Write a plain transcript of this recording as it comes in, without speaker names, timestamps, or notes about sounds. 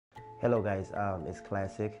Hello guys, it's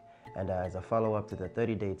Classick, and as a follow-up to the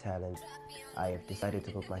 30-day challenge, I have decided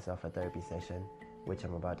to book myself a therapy session, which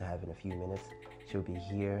I'm about to have in a few minutes. She'll be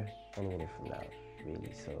here any minute from now,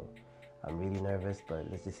 really, so I'm really nervous, but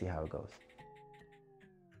let's just see how it goes.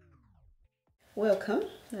 Welcome,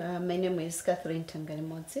 my name is Catherine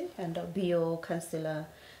Thangalimodzi, and I'll be your counselor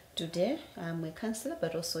today. I'm a counselor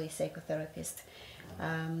but also a psychotherapist.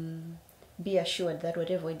 Be assured that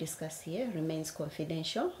whatever we discuss here remains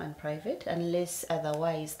confidential and private, unless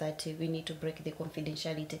otherwise that we need to break the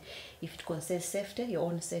confidentiality. If it concerns safety, your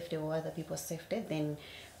own safety or other people's safety, then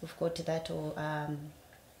we've got that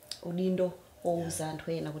udindo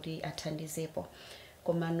ouzantwe na kuti athandizepo.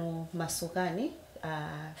 Komano masukani,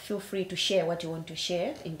 feel free to share what you want to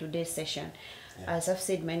share in today's session. Yeah. As I've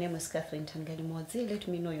said, my name is Catherine Thangalimodzi. Let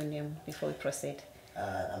me know your name before we proceed.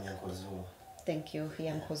 I'm Yankozulu. Thank you,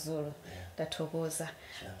 Yankozulu. Yeah. Datogoza.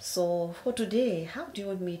 Sure. So for today, how do you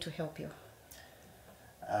want me to help you?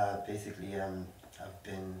 Basically, I've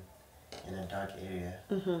been in a dark area,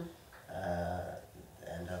 and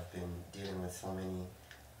I've been dealing with so many,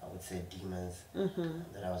 I would say, demons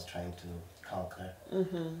that I was trying to conquer.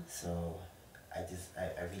 So I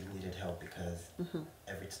really needed help because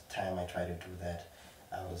every time I tried to do that,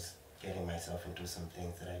 I was getting myself into some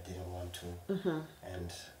things that I didn't want to,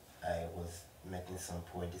 and I was making some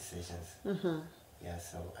poor decisions. Yeah,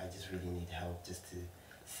 so I just really need help just to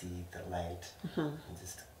see the light and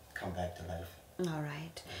just come back to life. All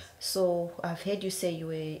right. Yes. So I've heard you say you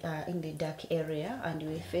were in the dark area and you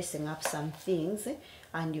were facing up some things,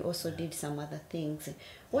 and you also did some other things.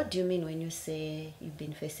 What do you mean when you say you've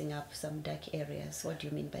been facing up some dark areas? What do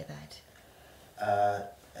you mean by that?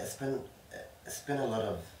 It's been a lot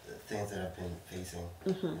of things that I've been facing,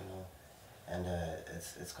 you know, and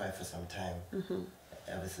it's quite for some time.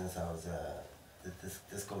 Ever since I was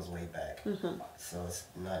this goes way back, so it's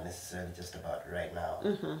not necessarily just about right now,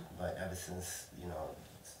 but ever since, you know,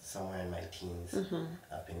 somewhere in my teens,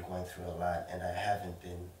 I've been going through a lot, and I haven't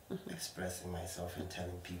been expressing myself and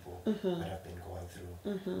telling people what I've been going through.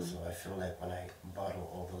 So I feel like when I bottle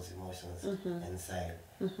all those emotions inside,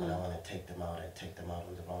 when I want to take them out, I take them out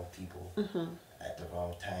on the wrong people at the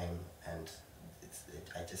wrong time, and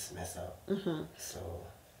I just mess up. So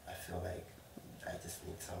I feel like I just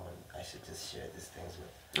need someone I should just share these things with.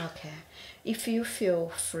 Okay. If you feel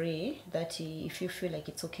free, if you feel like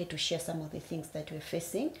it's okay to share some of the things that you're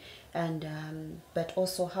facing, and but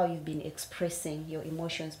also how you've been expressing your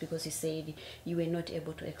emotions, because you said you were not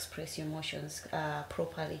able to express your emotions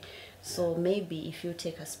properly. So maybe if you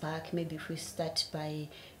take us back, maybe if we start by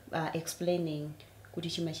explaining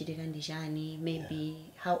maybe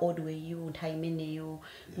how old were you and how many you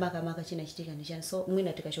maka china chitika ndijani, so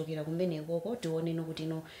mwina tikachokera kumene koko tione nokuti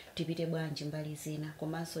no tipite bwanji mbali zina.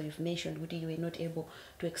 Komanso you've mentioned kuti you were not able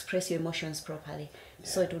to express your emotions properly,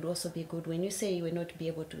 so it would also be good when you say you were not be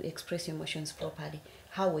able to express your emotions properly.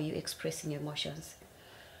 How were you expressing your emotions?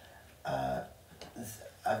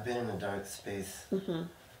 I've been in a dark space,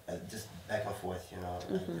 just back and forth, you know.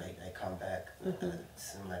 I come back, it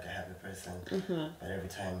seems like a happy person, but every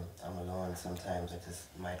time I'm alone, sometimes I just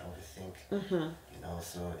might overthink, you know.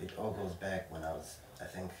 So it all goes back when I was, I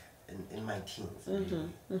think, in my teens, really.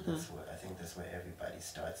 I think that's where everybody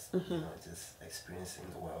starts, you know, just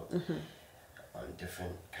experiencing the world on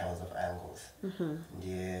different kinds of angles.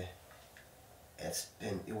 Yeah,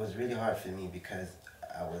 it was really hard for me because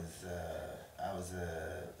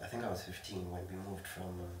I think I was 15 when we moved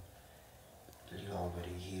from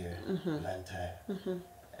Lilongwe here, Blantyre,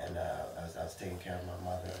 and I was taking care of my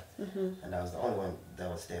mother, and I was the only one that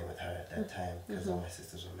was staying with her at that time because all my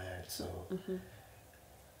sisters were married. So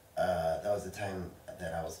that was the time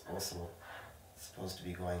that I was also supposed to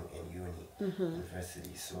be going in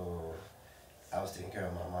university. So I was taking care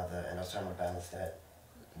of my mother, and I was trying to balance that,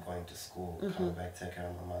 going to school, coming back, take care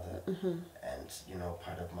of my mother, and, you know,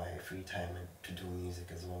 part of my free time and to do music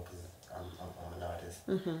as well, because I'm an artist.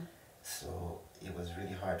 So it was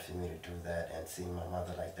really hard for me to do that, and seeing my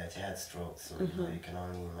mother like that. She had strokes, so you know, you can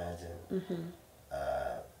only imagine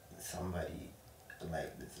somebody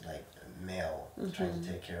like a male trying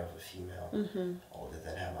to take care of a female older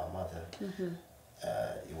than her, my mother.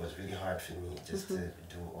 It was really hard for me just to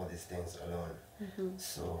do all these things alone.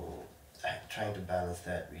 So trying to balance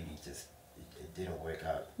that really just it didn't work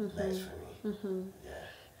out nice for me. Yeah.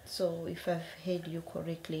 So if I've heard you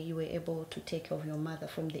correctly, you were able to take care of your mother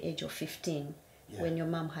from the age of 15 when your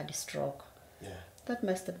mom had a stroke. Yeah. That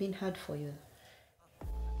must have been hard for you.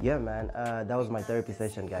 Yeah, man. That was my therapy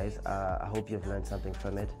session, guys. I hope you've learned something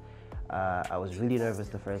from it. I was really nervous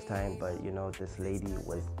the first time, but you know, this lady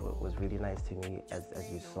was really nice to me,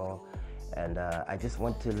 as you saw. And I just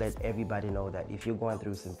want to let everybody know that if you're going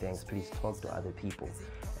through some things, please talk to other people.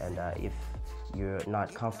 And if you're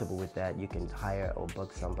not comfortable with that, you can hire or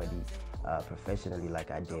book somebody professionally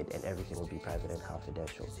like I did, and everything will be private and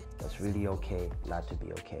confidential. It's really okay not to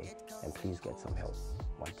be okay, and please get some help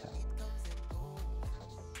one time.